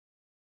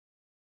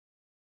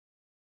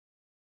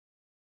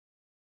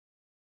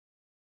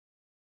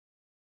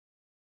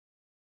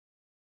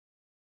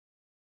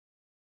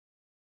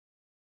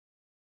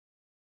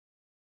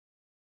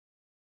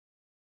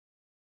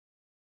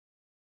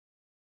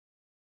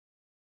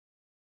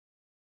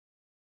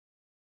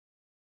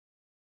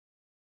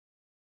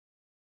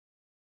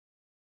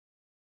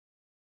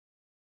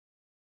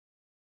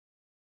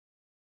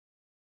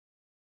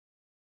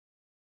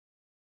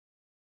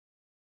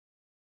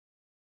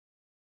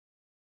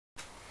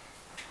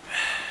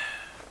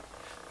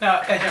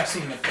Now, as y'all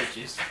seen in the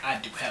pictures, I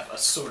do have a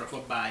sort of a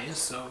bias,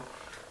 so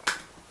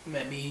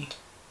let me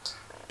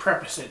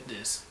preface it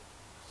this.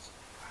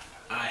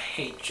 I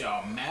hate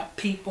y'all map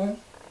people.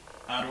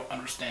 I don't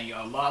understand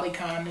y'all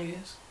lolicon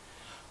niggas.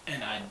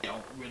 And I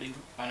don't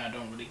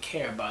really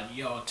care about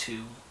y'all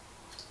two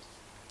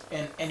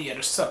and any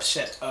other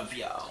subset of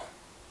y'all.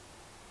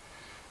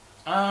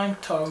 I'm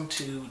talking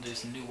to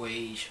this new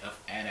age of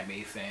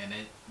anime fan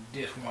that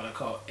just want to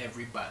call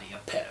everybody a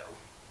pedo.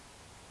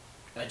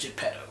 A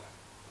Geppetto.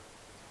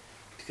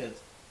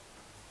 Because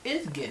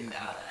it's getting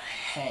out of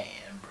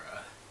hand,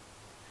 bruh.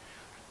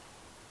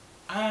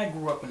 I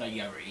grew up in a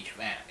younger age of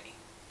anime.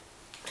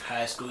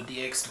 High School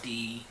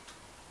DxD,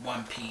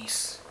 One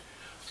Piece,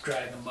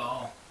 Dragon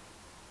Ball.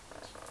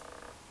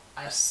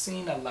 I've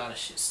seen a lot of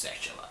shit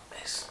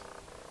sexualized.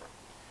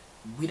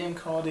 We didn't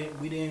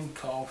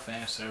call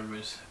fan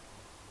service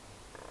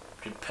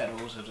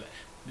Geppettos.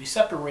 We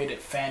separated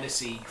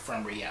fantasy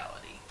from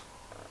reality.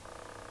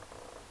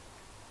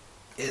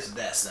 It's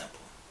that simple.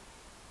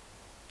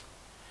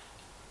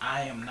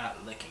 I am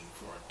not looking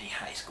for the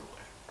high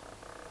schooler.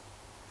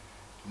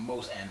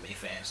 Most anime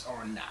fans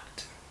are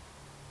not.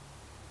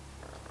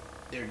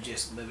 They're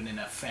just living in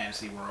a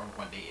fantasy world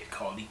when they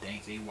call these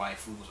things they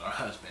waifus or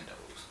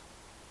husbandos.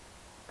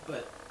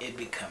 But it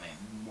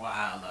becoming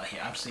wild out here.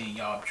 I'm seeing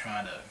y'all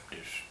trying to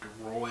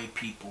destroy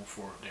people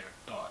for their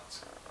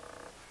thoughts.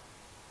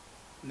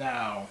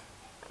 Now,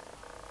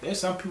 there's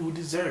some people who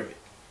deserve it.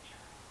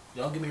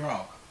 Don't get me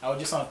wrong. I was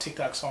just on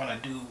TikTok saw a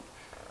dude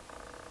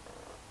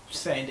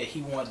saying that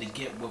he wanted to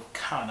get with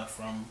Kana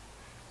from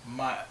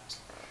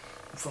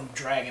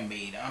Dragon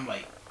Maid. I'm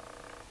like,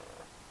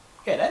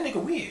 yeah, that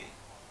nigga weird.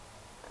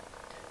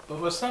 But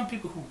for some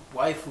people who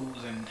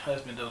waifus and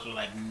husbandos are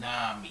like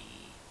Nami,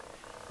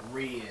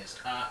 Riz,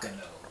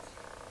 Akano,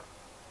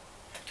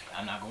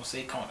 I'm not gonna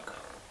say Konako.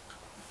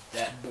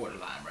 That's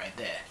borderline right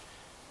there.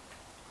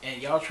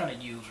 And y'all trying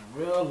to use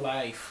real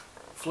life,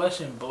 flesh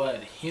and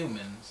blood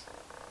humans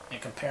and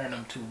comparing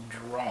them to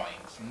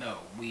drawings. No,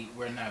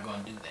 we're not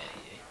gonna do that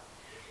here.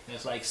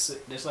 It's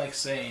like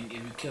saying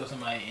if you kill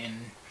somebody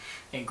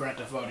in Grand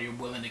Theft Auto, you're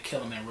willing to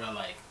kill them in real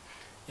life.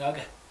 Y'all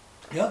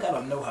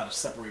gotta know how to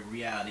separate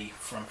reality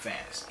from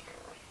fantasy.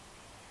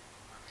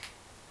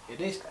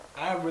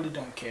 I really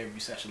don't care if you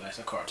sexualize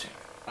a cartoon.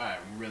 I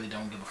really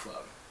don't give a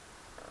fuck.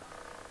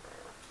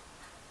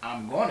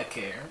 I'm gonna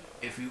care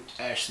if you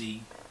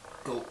actually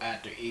go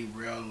after a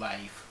real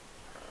life,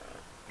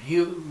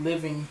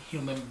 living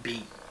human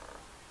being.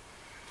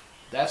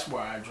 That's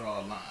where I draw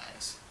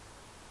lines.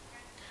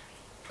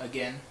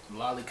 Again,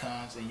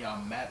 lolicons and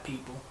y'all map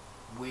people,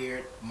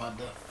 weird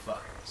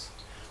motherfuckers.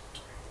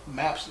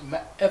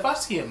 If I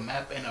see a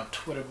map in a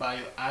Twitter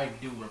bio, I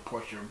do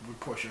report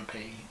your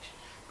page.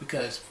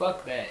 Because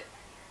fuck that.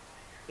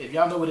 If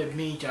y'all know what it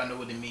means, y'all know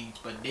what it means.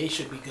 But they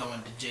should be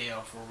going to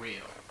jail for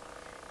real.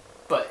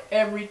 But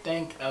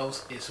everything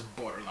else is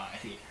borderline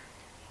here.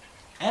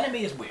 Anime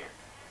is weird.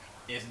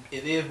 It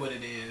is what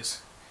it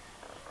is.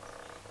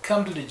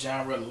 Come to the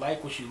genre,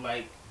 like what you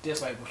like,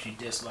 dislike what you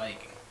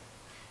dislike.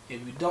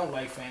 If you don't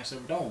like fan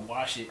service, don't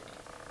watch it.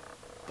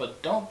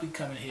 But don't be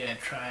coming here and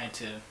trying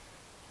to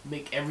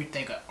make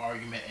everything an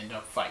argument and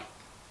a fight.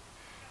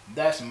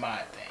 That's my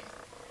thing.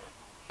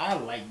 I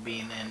like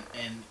being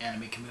in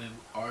anime community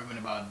arguing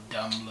about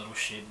dumb little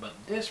shit, but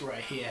this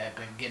right here has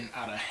been getting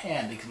out of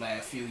hand these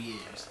last few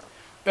years.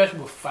 Especially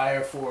with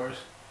Fire Force,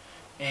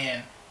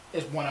 and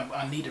it's one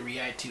I need to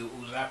react to,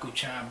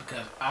 Otaku-chan,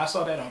 because I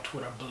saw that on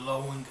Twitter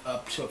blowing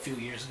up to a few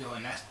years ago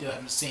and I still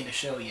haven't seen the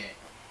show yet.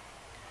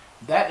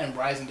 That and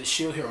Rising the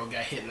Shield Hero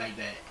got hit like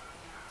that.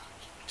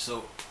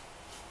 So,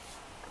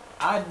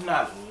 I do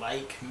not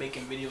like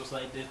making videos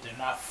like this. They're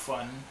not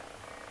fun.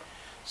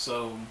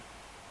 So,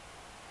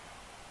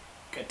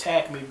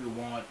 attack me if you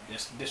want.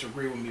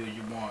 Disagree with me if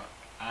you want.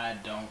 I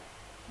don't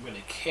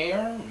really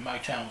care. My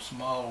channel's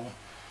small.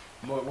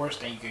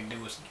 Worst thing you can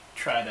do is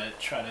try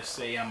to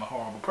say I'm a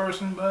horrible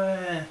person,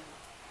 but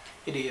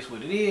it is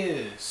what it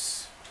is.